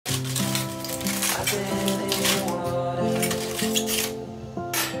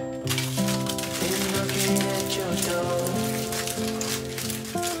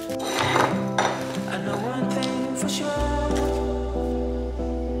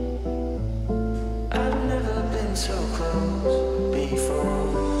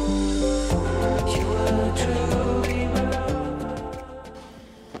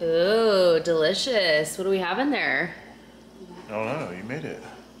Ooh, delicious. What do we have in there? I don't know, you made it.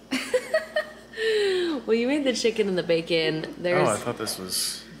 Well, you made the chicken and the bacon. There's... Oh, I thought this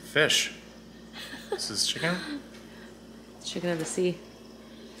was fish. This is chicken? It's chicken of the sea.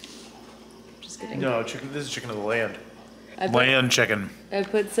 Just kidding. No, chicken. This is chicken of the land. Land chicken. I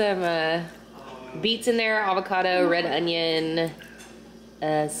put some beets in there, avocado, red onion,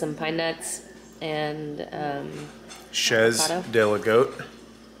 some pine nuts, and Chaise avocado. de la goat.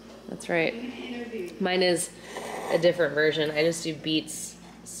 That's right. Mine is a different version. I just do beets,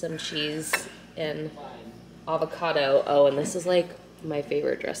 some cheese, and avocado. Oh, and this is like my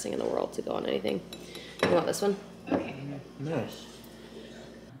favorite dressing in the world to go on anything. You want this one? Okay. No.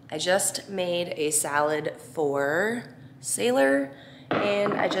 I just made a salad for Sailor,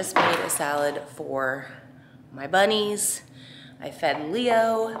 and I just made a salad for my bunnies. I fed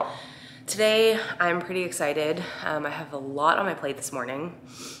Leo. Today, I'm pretty excited. I have a lot on my plate this morning.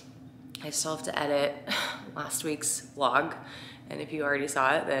 I still have to edit last week's vlog, and if you already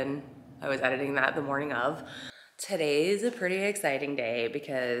saw it, then I was editing that the morning of. Today's a pretty exciting day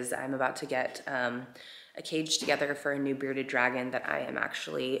because I'm about to get a cage together for a new bearded dragon that I am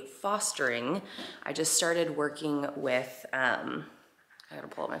actually fostering. I just started working with, I gotta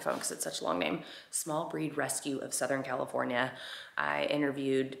pull up my phone because it's such a long name, Small Breed Rescue of Southern California. I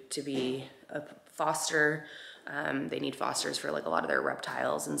interviewed to be a foster. They need fosters for like a lot of their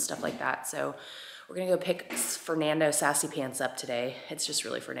reptiles and stuff like that. So we're gonna go pick Fernando Sassy Pants up today. It's just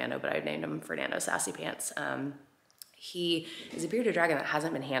really Fernando, but I named him Fernando Sassy Pants. He is a bearded dragon that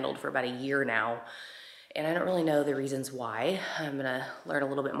hasn't been handled for about a year now. And I don't really know the reasons why. I'm gonna learn a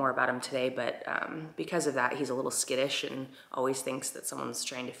little bit more about him today, but because of that, he's a little skittish and always thinks that someone's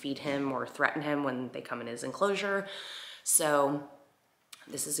trying to feed him or threaten him when they come in his enclosure. So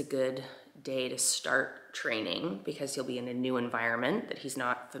this is a good day to start training because he'll be in a new environment that he's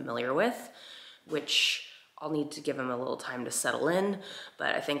not familiar with, which I'll need to give him a little time to settle in,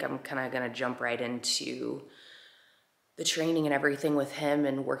 but I think I'm kind of gonna jump right into the training and everything with him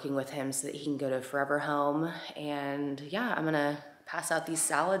and working with him so that he can go to Forever Home. And yeah, I'm gonna pass out these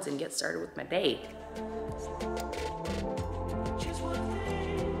salads and get started with my day.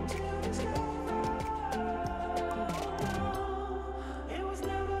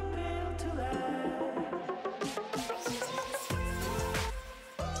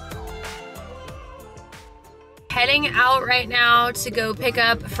 Heading out right now to go pick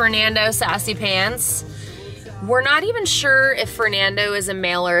up Fernando Sassy Pants. We're not even sure if Fernando is a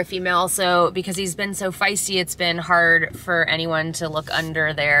male or a female, so because he's been so feisty, it's been hard for anyone to look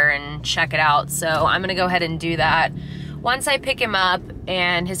under there and check it out. So I'm gonna go ahead and do that once I pick him up,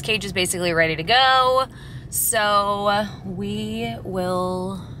 and his cage is basically ready to go. So we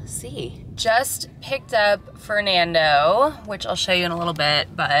will see. Just picked up Fernando, which I'll show you in a little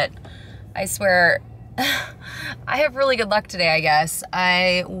bit, but I swear, I have really good luck today, I guess.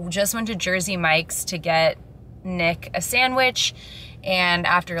 I just went to Jersey Mike's to get Nick a sandwich, and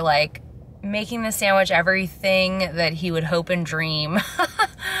after like making the sandwich everything that he would hope and dream,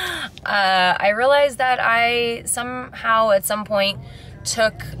 I realized that I somehow at some point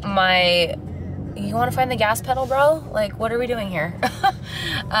took my, you want to find the gas pedal, bro? Like, what are we doing here?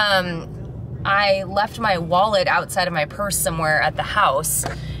 I left my wallet outside of my purse somewhere at the house,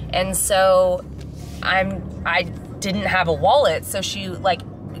 and so I didn't have a wallet, so she like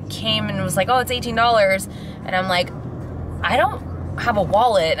came and was like, oh, it's $18. And I'm like, I don't have a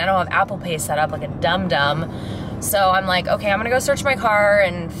wallet and I don't have Apple Pay set up like a dum-dum. So I'm like, okay, I'm gonna go search my car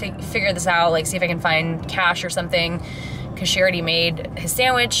and figure this out, like see if I can find cash or something, because she already made his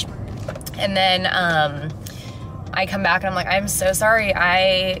sandwich. And then I come back and I'm like, I'm so sorry,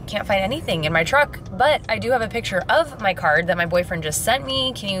 I can't find anything in my truck, but I do have a picture of my card that my boyfriend just sent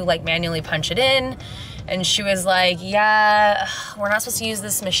me. Can you like manually punch it in? And she was like, yeah, we're not supposed to use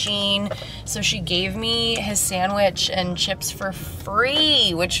this machine. So she gave me his sandwich and chips for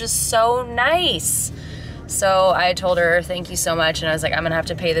free, which is so nice. So I told her, thank you so much. And I was like, I'm gonna have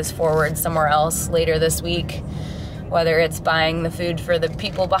to pay this forward somewhere else later this week, whether it's buying the food for the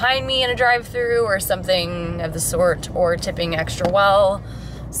people behind me in a drive-thru or something of the sort, or tipping extra well.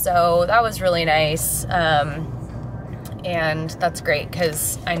 So that was really nice. And that's great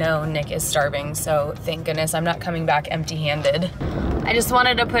because I know Nick is starving, so thank goodness I'm not coming back empty-handed. I just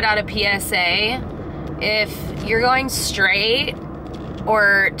wanted to put out a PSA. if you're going straight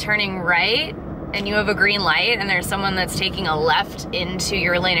or turning right and you have a green light and there's someone that's taking a left into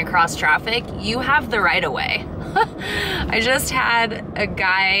your lane across traffic, you have the right of way. I just had a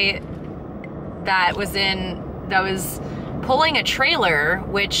guy that was pulling a trailer,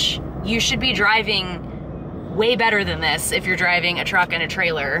 which you should be driving way better than this if you're driving a truck and a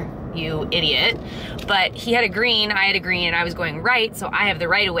trailer, you idiot. But he had a green, I had a green, and I was going right, so I have the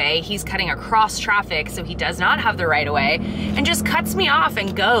right of way. He's cutting across traffic, so he does not have the right of way, and just cuts me off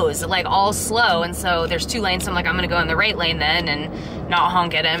and goes like all slow. And so there's 2 lanes, so I'm like, I'm gonna go in the right lane then and not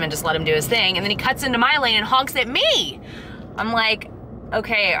honk at him and just let him do his thing. And then he cuts into my lane and honks at me. I'm like,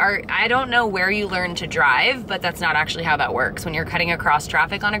 okay, I don't know where you learned to drive, but that's not actually how that works. When you're cutting across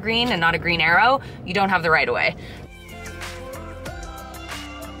traffic on a green and not a green arrow, you don't have the right of way.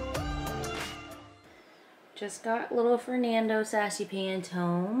 Just got little Fernando Sassy Pants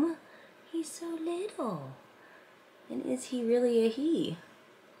home. He's so little. And is he really a he?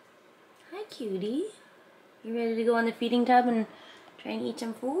 Hi, cutie. You ready to go in the feeding tub and try and eat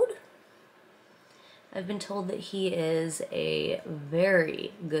some food? I've been told that he is a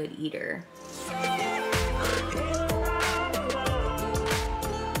very good eater.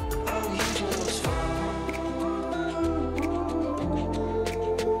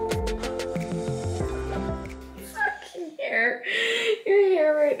 Fucking hair. Your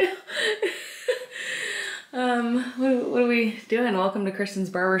hair right now. What are we doing? Welcome to Kristen's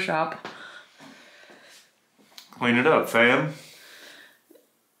barbershop. Clean it up, fam.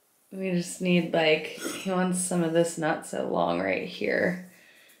 We just need, like, he wants some of this not so long right here.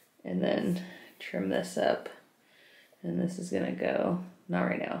 And then trim this up. And this is gonna go, not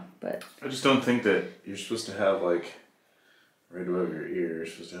right now, but. I just don't think that you're supposed to have, like, right above your ear, you're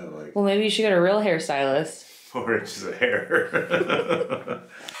supposed to have, like. Well, maybe you should get a real hairstylist. 4 inches of hair.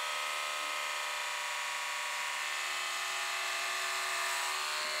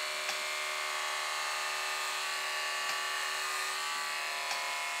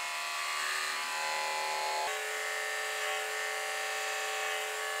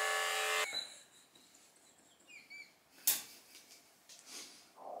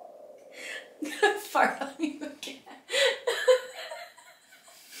 Fart on you again.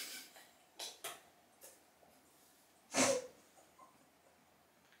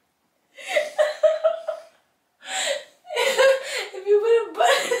 If you put a bun,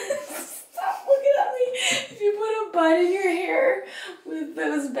 stop looking at me. If you put a bun in your hair with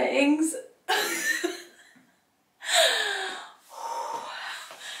those bangs.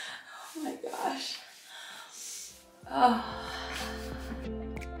 Oh my gosh. Oh.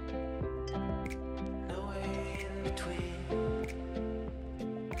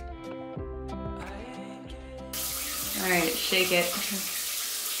 All right, shake it.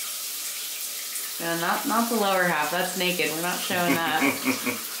 No, not the lower half. That's naked. We're not showing that.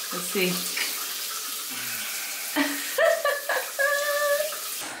 Let's see.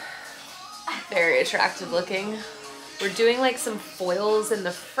 Very attractive looking. We're doing like some foils in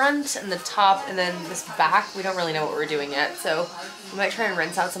the front and the top and then this back. We don't really know what we're doing yet, so we might try and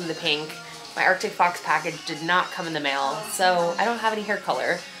rinse out some of the pink. My Arctic Fox package did not come in the mail, so I don't have any hair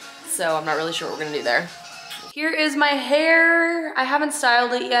color, so I'm not really sure what we're gonna do there. Here is my hair. I haven't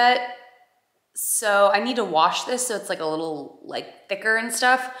styled it yet, so I need to wash this so it's like a little like thicker and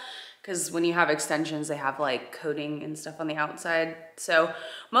stuff, because when you have extensions, they have like coating and stuff on the outside. So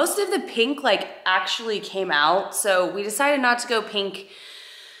most of the pink like actually came out, so we decided not to go pink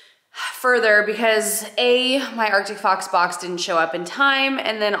further because A, my Arctic Fox box didn't show up in time,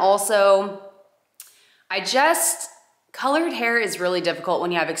 and then also colored hair is really difficult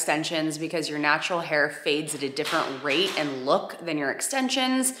when you have extensions because your natural hair fades at a different rate and look than your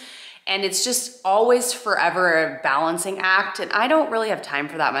extensions. And it's just always forever a balancing act. And I don't really have time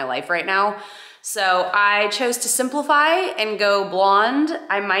for that in my life right now. So I chose to simplify and go blonde.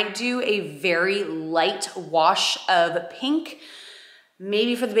 I might do a very light wash of pink,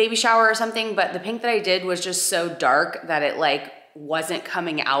 maybe for the baby shower or something, but the pink that I did was just so dark that it like wasn't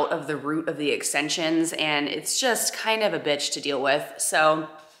coming out of the root of the extensions, and it's just kind of a bitch to deal with. So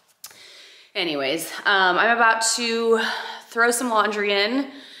anyways, I'm about to throw some laundry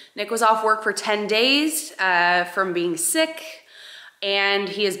in. Nick was off work for 10 days from being sick, and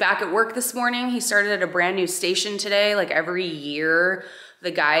he is back at work this morning. He started at a brand new station today. Like every year,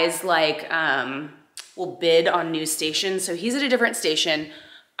 the guys like will bid on new stations. So he's at a different station.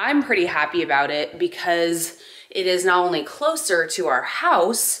 I'm pretty happy about it because it is not only closer to our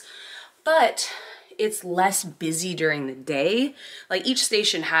house, but it's less busy during the day. Like each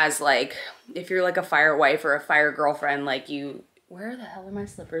station has like, if you're like a fire wife or a fire girlfriend, like you where the hell are my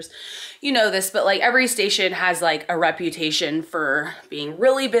slippers? You know this, but like every station has like a reputation for being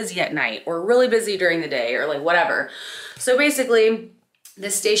really busy at night or really busy during the day or like whatever. So basically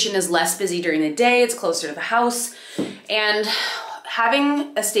this station is less busy during the day. It's closer to the house, and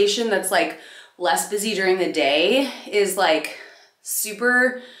having a station that's like less busy during the day is like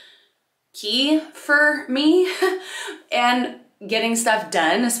super key for me and getting stuff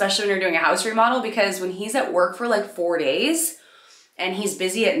done, especially when you're doing a house remodel, because when he's at work for like 4 days and he's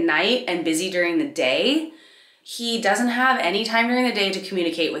busy at night and busy during the day, he doesn't have any time during the day to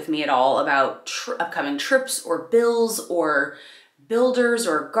communicate with me at all about upcoming trips or bills or builders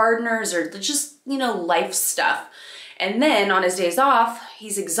or gardeners or just, you know, life stuff. And then on his days off,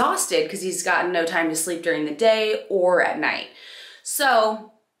 he's exhausted because he's gotten no time to sleep during the day or at night.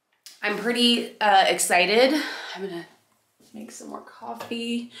 So I'm pretty excited. I'm gonna make some more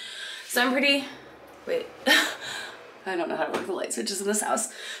coffee. So I'm pretty, wait, I don't know how to work the light switches in this house.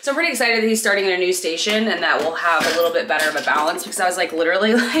 So I'm pretty excited that he's starting in a new station and that we'll have a little bit better of a balance, because I was like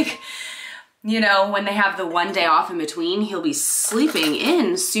literally like, you know, when they have the 1 day off in between, he'll be sleeping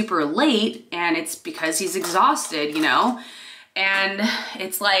in super late, and it's because he's exhausted, you know? And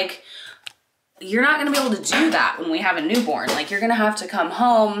it's like, you're not gonna be able to do that when we have a newborn. Like, you're gonna have to come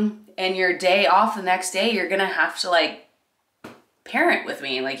home, and your day off the next day, you're gonna have to like parent with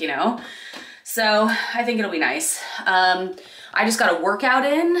me, like, you know? So I think it'll be nice. I just got a workout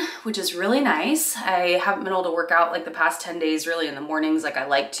in, which is really nice. I haven't been able to work out like the past 10 days really in the mornings like I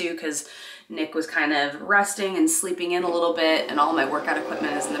like to, because Nick was kind of resting and sleeping in a little bit, and all my workout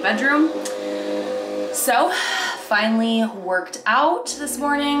equipment is in the bedroom. So finally worked out this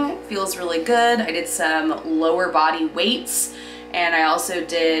morning. Feels really good. I did some lower body weights, and I also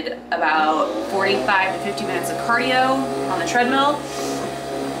did about 45 to 50 minutes of cardio on the treadmill.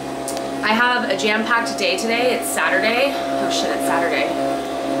 I have a jam-packed day today. It's Saturday. Oh shit, it's Saturday.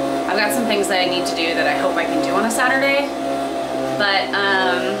 I've got some things that I need to do that I hope I can do on a Saturday. But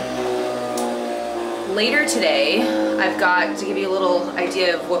later today, I've got, to give you a little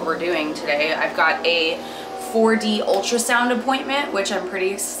idea of what we're doing today, I've got a 4D ultrasound appointment, which I'm pretty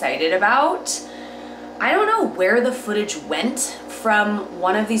excited about. I don't know where the footage went from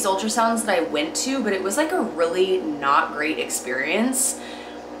one of these ultrasounds that I went to, but it was like a really not great experience.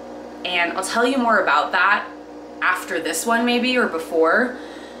 And I'll tell you more about that after this one maybe, or before.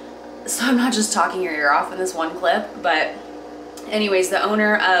 So I'm not just talking your ear off in this one clip, but anyways, the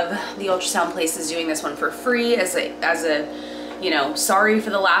owner of the ultrasound place is doing this one for free as a, you know, sorry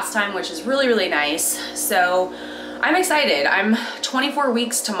for the last time, which is really, really nice. So I'm excited. I'm 24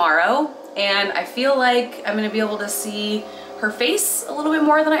 weeks tomorrow, and I feel like I'm gonna be able to see her face a little bit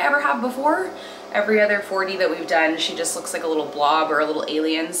more than I ever have before. Every other 4D that we've done, she just looks like a little blob or a little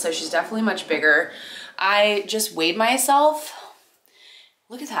alien, so she's definitely much bigger. I just weighed myself.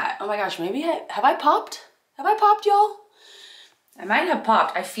 Look at that. Oh my gosh, maybe have I popped? Have I popped, y'all? I might have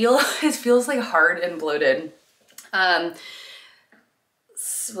popped. I feel, it feels like hard and bloated. What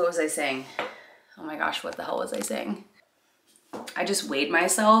was I saying? Oh my gosh, what the hell was I saying? I just weighed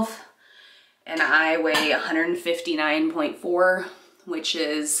myself, and I weigh 159.4, which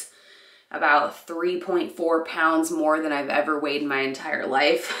is about 3.4 pounds more than I've ever weighed in my entire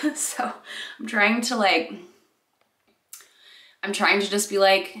life. So I'm trying to just be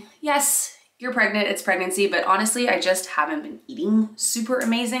like, yes, you're pregnant, it's pregnancy, but honestly, I just haven't been eating super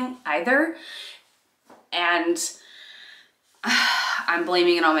amazing either. And I'm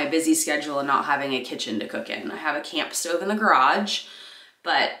blaming it on my busy schedule and not having a kitchen to cook in. I have a camp stove in the garage,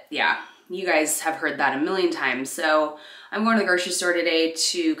 but yeah, you guys have heard that a million times. So I'm going to the grocery store today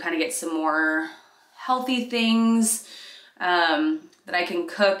to kind of get some more healthy things that I can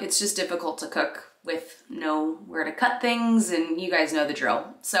cook. It's just difficult to cook with nowhere to cut things, and you guys know the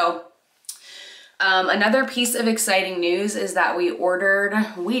drill. So another piece of exciting news is that we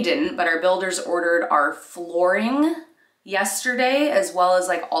didn't, but our builders ordered our flooring yesterday, as well as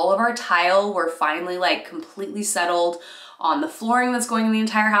like all of our tile. We're finally like completely settled on the flooring that's going in the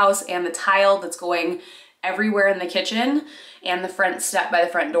entire house and the tile that's going everywhere in the kitchen and the front step by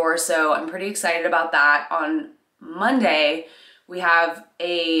the front door. So I'm pretty excited about that. On Monday, we have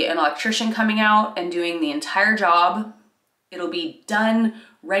an electrician coming out and doing the entire job. It'll be done,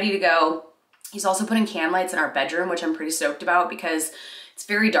 ready to go. He's also putting can lights in our bedroom, which I'm pretty stoked about because it's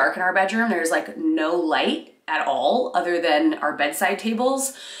very dark in our bedroom. There's like no light at all other than our bedside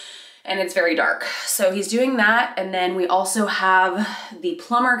tables, and it's very dark. So he's doing that. And then we also have the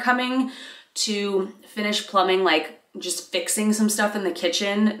plumber coming to finish plumbing, like just fixing some stuff in the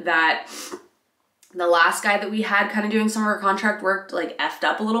kitchen that the last guy that we had kind of doing some of our contract work like effed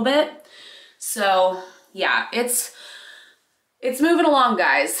up a little bit. So yeah, it's It's moving along,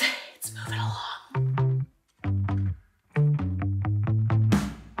 guys. It's moving along.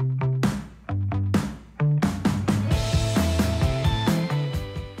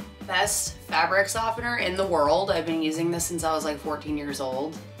 Best fabric softener in the world. I've been using this since I was like 14 years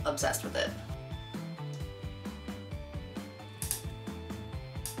old. Obsessed with it.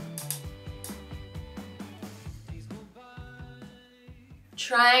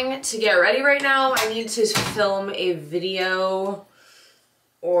 Trying to get ready right now. I need to film a video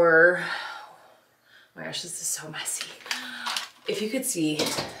or, oh my gosh, this is so messy. If you could see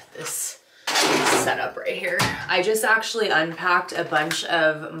this setup right here. I just actually unpacked a bunch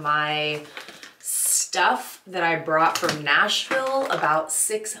of my stuff that I brought from Nashville about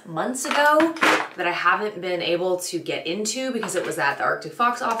 6 months ago that I haven't been able to get into because it was at the Arctic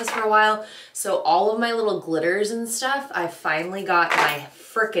Fox office for a while. So all of my little glitters and stuff, I finally got my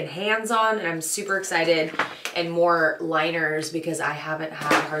frickin' hands on, and I'm super excited, and more liners because I haven't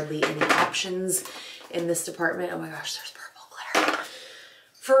had hardly any options in this department. Oh my gosh, there's purple glitter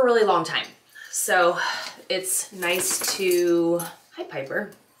for a really long time. So it's nice to, hi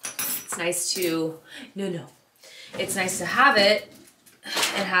Piper. It's nice to, it's nice to have it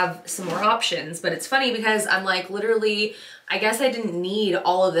and have some more options. But it's funny because I'm like, literally, I guess I didn't need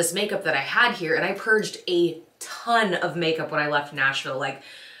all of this makeup that I had here, and I purged a ton of makeup when I left Nashville. Like,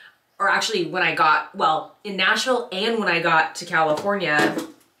 or actually when I got, well, in Nashville and when I got to California,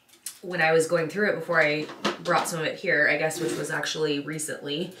 when I was going through it before I brought some of it here, I guess, which was actually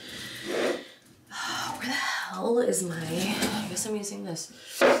recently. Where the hell is my, I guess I'm using this.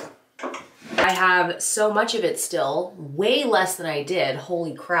 I have so much of it still, way less than I did.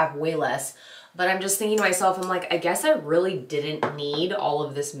 Holy crap, way less. But I'm just thinking to myself, I'm like, I guess I really didn't need all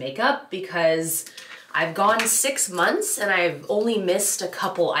of this makeup because I've gone 6 months and I've only missed a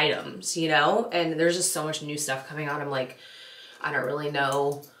couple items, you know? And there's just so much new stuff coming out. I'm like, I don't really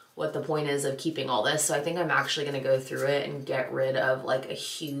know what the point is of keeping all this. So I think I'm actually gonna go through it and get rid of like a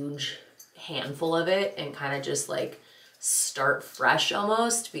huge handful of it and kind of just like start fresh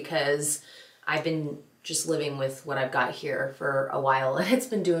almost, because I've been just living with what I've got here for a while and it's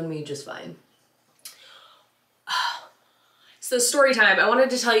been doing me just fine. So story time. I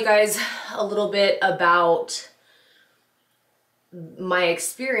wanted to tell you guys a little bit about my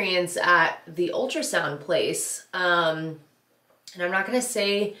experience at the ultrasound place. And I'm not gonna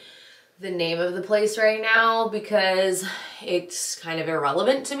say the name of the place right now because it's kind of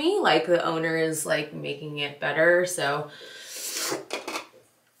irrelevant to me. Like, the owner is like making it better. So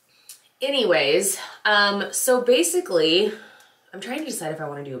anyways, so basically I'm trying to decide if I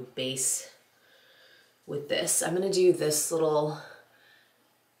want to do a base with this. I'm gonna do this little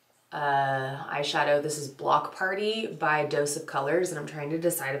eyeshadow. This is Block Party by Dose of Colors, and I'm trying to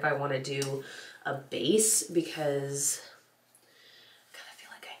decide if I want to do a base because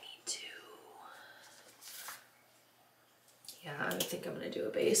yeah, I think I'm gonna do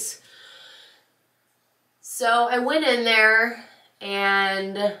a base. So I went in there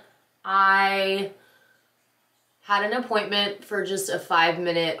and I had an appointment for just a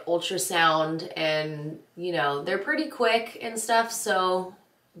 5-minute ultrasound, and you know, they're pretty quick and stuff. So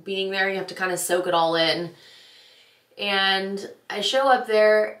being there, you have to kind of soak it all in. And I show up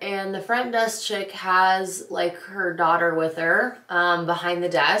there and the front desk chick has like her daughter with her behind the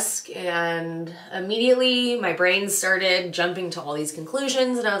desk, and immediately my brain started jumping to all these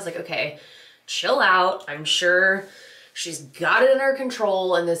conclusions, and I was like, okay, chill out. I'm sure she's got it under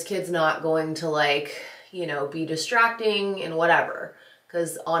control and this kid's not going to like, you know, be distracting and whatever.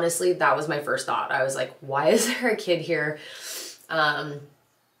 Because honestly, that was my first thought. I was like, why is there a kid here?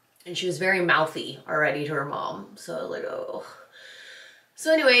 And she was very mouthy already to her mom. So I was like, oh.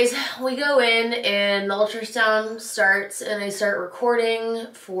 So anyways, we go in and the ultrasound starts and I start recording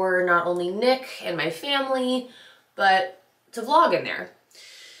for not only Nick and my family, but to vlog in there.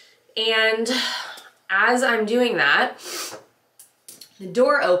 And as I'm doing that, the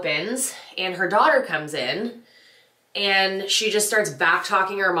door opens and her daughter comes in and she just starts back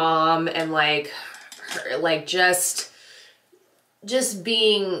talking her mom and like, just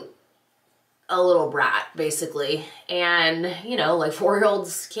being a little brat basically. And you know, like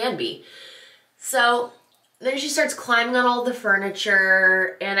 4-year-olds can be. So then she starts climbing on all the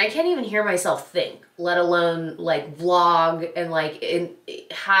furniture and I can't even hear myself think, let alone like vlog and like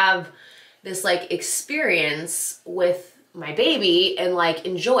have this like experience with my baby and like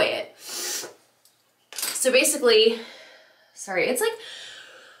enjoy it. So basically, sorry, it's like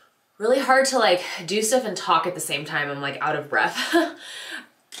really hard to like do stuff and talk at the same time. I'm like out of breath.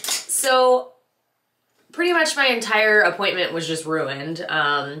 So pretty much my entire appointment was just ruined.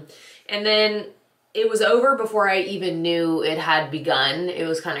 And then it was over before I even knew it had begun. It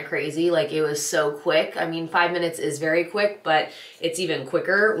was kind of crazy. Like, it was so quick. I mean, 5 minutes is very quick, but it's even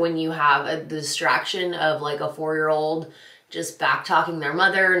quicker when you have the distraction of like a 4-year-old just back talking their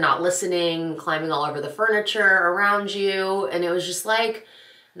mother, not listening, climbing all over the furniture around you. And it was just like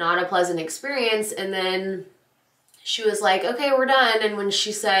not a pleasant experience. And then she was like, okay, we're done. And when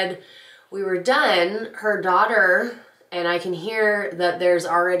she said we were done, her daughter, and I can hear that there's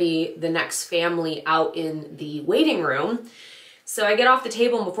already the next family out in the waiting room. So I get off the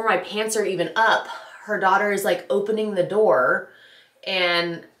table, and before my pants are even up, her daughter is like opening the door.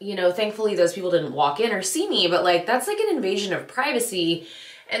 And, you know, thankfully those people didn't walk in or see me, but like, that's like an invasion of privacy.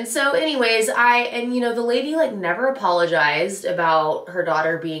 And so anyways, you know, the lady like never apologized about her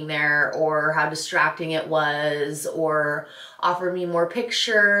daughter being there or how distracting it was, or offered me more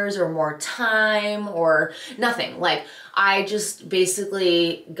pictures or more time or nothing. Like, I just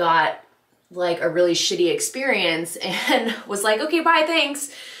basically got like a really shitty experience and was like, okay, bye,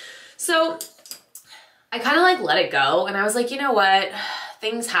 thanks. So I kind of like let it go, and I was like, you know what,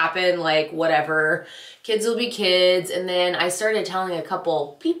 things happen, like whatever, kids will be kids. And then I started telling a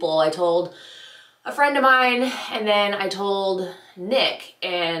couple people. I told a friend of mine, and then I told Nick,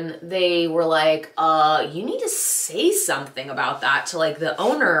 and they were like, you need to say something about that to like the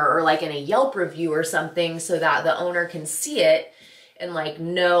owner, or like in a Yelp review or something, so that the owner can see it and like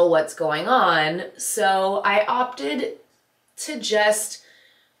know what's going on. So I opted to just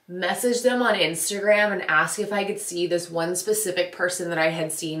message them on Instagram and ask if I could see this one specific person that I had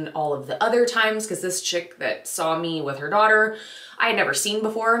seen all of the other times, because this chick that saw me with her daughter, I had never seen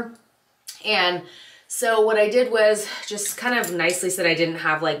before. And so what I did was just kind of nicely said I didn't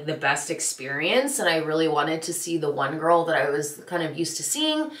have like the best experience, and I really wanted to see the one girl that I was kind of used to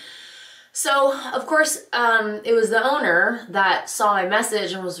seeing. So of course, it was the owner that saw my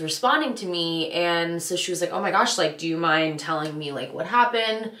message and was responding to me. And so she was like, oh my gosh, like, do you mind telling me like what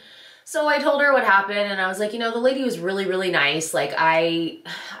happened? So I told her what happened, and I was like, you know, the lady was really, really nice. Like, I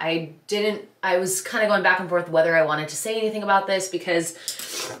was kind of going back and forth whether I wanted to say anything about this, because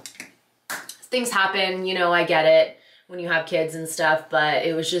things happen, you know, I get it when you have kids and stuff, but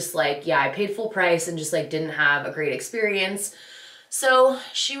it was just like, yeah, I paid full price and just like didn't have a great experience. So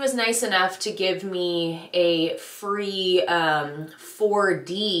she was nice enough to give me a free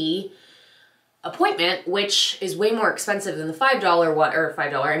 4D appointment, which is way more expensive than the $5 one, or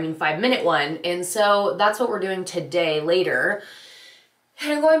I mean 5-minute one. And so that's what we're doing today later.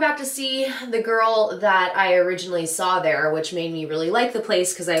 And I'm going back to see the girl that I originally saw there, which made me really like the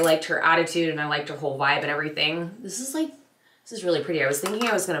place because I liked her attitude and I liked her whole vibe and everything. This is really pretty. I was thinking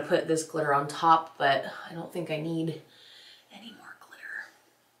I was gonna put this glitter on top, but I don't think I need any more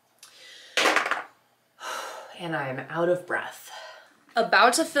glitter. And I'm out of breath.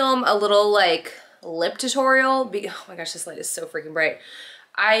 About to film a little like lip tutorial. Oh my gosh, this light is so freaking bright.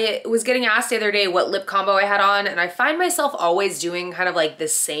 I was getting asked the other day what lip combo I had on, and I find myself always doing kind of like the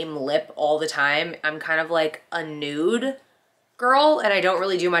same lip all the time. I'm kind of like a nude girl and I don't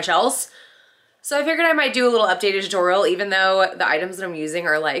really do much else. So I figured I might do a little updated tutorial, even though the items that I'm using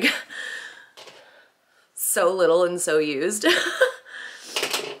are like so little and so used.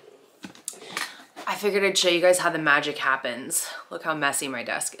 I figured I'd show you guys how the magic happens. Look how messy my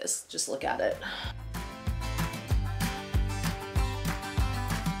desk is. Just look at it.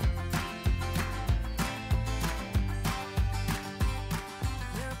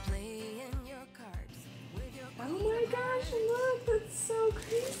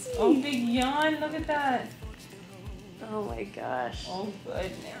 Oh, big yawn, look at that. Oh my gosh. Oh,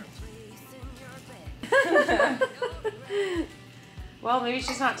 goodness. Well, maybe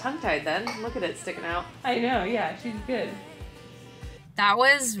she's not tongue-tied then. Look at it sticking out. I know, yeah, she's good. That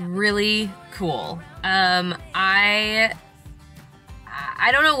was really cool. I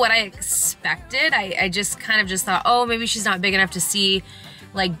don't know what I expected. I just kind of just thought, oh, maybe she's not big enough to see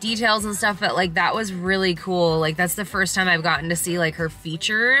like details and stuff, but like that was really cool. Like that's the first time I've gotten to see like her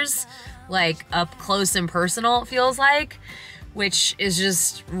features like up close and personal, it feels like, which is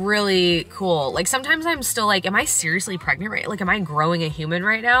just really cool. Like sometimes I'm still like, am I seriously pregnant right? Like, am I growing a human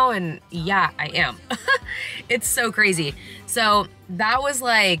right now? And yeah, I am. It's so crazy. So that was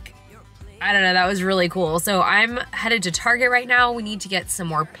like, I don't know, that was really cool. So I'm headed to Target right now. We need to get some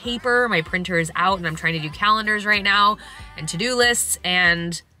more paper. My printer is out and I'm trying to do calendars right now and to-do lists,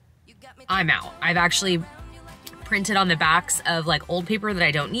 and I'm out. I've actually printed on the backs of like old paper that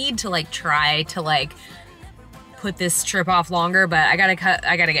I don't need to like try to like put this trip off longer, but I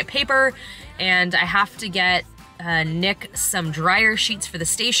gotta get paper, and I have to get Nick some dryer sheets for the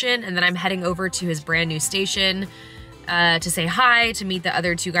station, and then I'm heading over to his brand new station to say hi, to meet the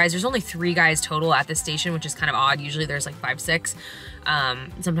other 2 guys. There's only 3 guys total at this station, which is kind of odd. Usually there's like 5, 6,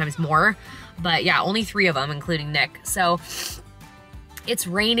 sometimes more. But yeah, only 3 of them, including Nick. So it's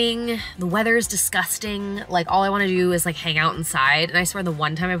raining, the weather is disgusting. Like all I wanna do is like hang out inside. And I swear the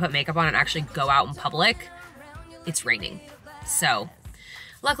one time I put makeup on and actually go out in public, it's raining. So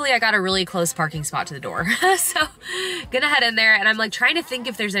luckily I got a really close parking spot to the door. So gonna head in there, and I'm like trying to think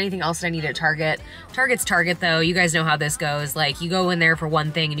if there's anything else that I need at Target. Target's Target though, you guys know how this goes. Like you go in there for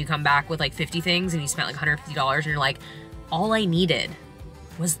one thing and you come back with like 50 things and you spent like $150 and you're like, all I needed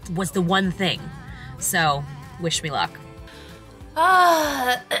was the one thing. So wish me luck.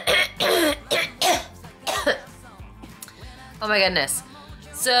 Oh my goodness.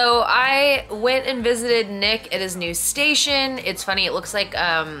 So I went and visited Nick at his new station. It's funny, it looks like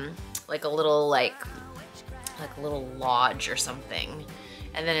a little like a little lodge or something.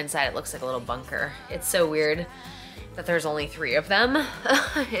 And then inside it looks like a little bunker. It's so weird that there's only 3 of them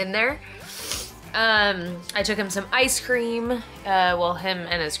in there. I took him some ice cream. Well, him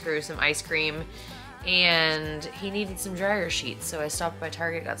and his crew some ice cream. And he needed some dryer sheets. So I stopped by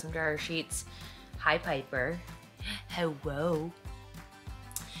Target, got some dryer sheets. Hi, Piper. Hello.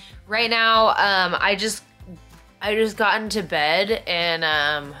 Right now, I just got into bed and,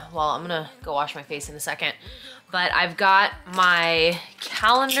 well, I'm gonna go wash my face in a second, but I've got my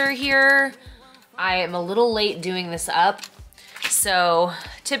calendar here. I am a little late doing this up. So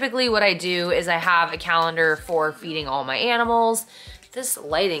typically what I do is I have a calendar for feeding all my animals. This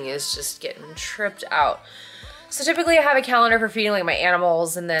lighting is just getting tripped out. So typically I have a calendar for feeding like my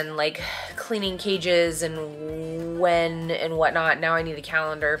animals and then like cleaning cages and when and whatnot. Now I need a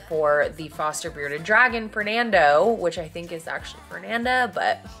calendar for the foster bearded dragon, Fernando, which I think is actually Fernanda,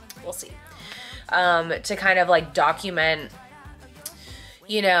 but we'll see. To kind of like document,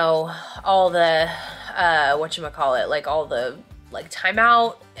 you know, all the, whatchamacallit, like all the like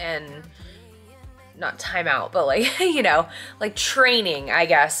timeout and not timeout, but like, you know, like training, I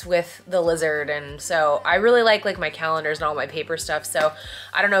guess, with the lizard. And so I really like my calendars and all my paper stuff. So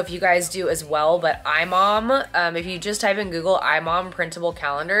I don't know if you guys do as well, but iMom, if you just type in Google iMom printable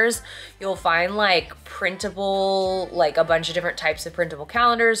calendars, you'll find like printable, like a bunch of different types of printable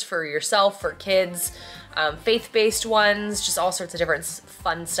calendars for yourself, for kids, faith-based ones, just all sorts of different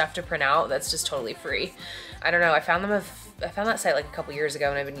fun stuff to print out that's just totally free. I don't know, I found that site like a couple years ago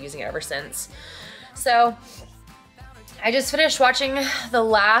and I've been using it ever since. So I just finished watching the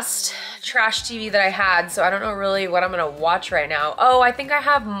last trash TV that I had, so I don't know really what I'm gonna watch right now. Oh, I think I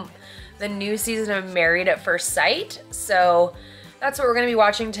have the new season of Married at First Sight, so that's what we're gonna be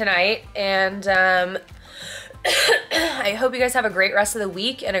watching tonight. And I hope you guys have a great rest of the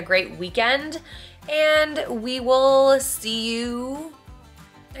week and a great weekend, and we will see you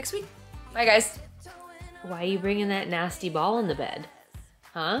next week. Bye, guys. Why are you bringing that nasty ball in the bed?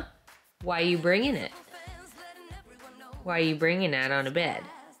 Huh? Why are you bringing it? Why are you bringing that on the bed?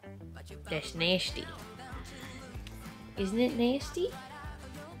 That's nasty. Isn't it nasty?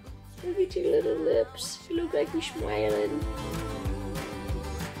 Look at your little lips. You look like you're smiling.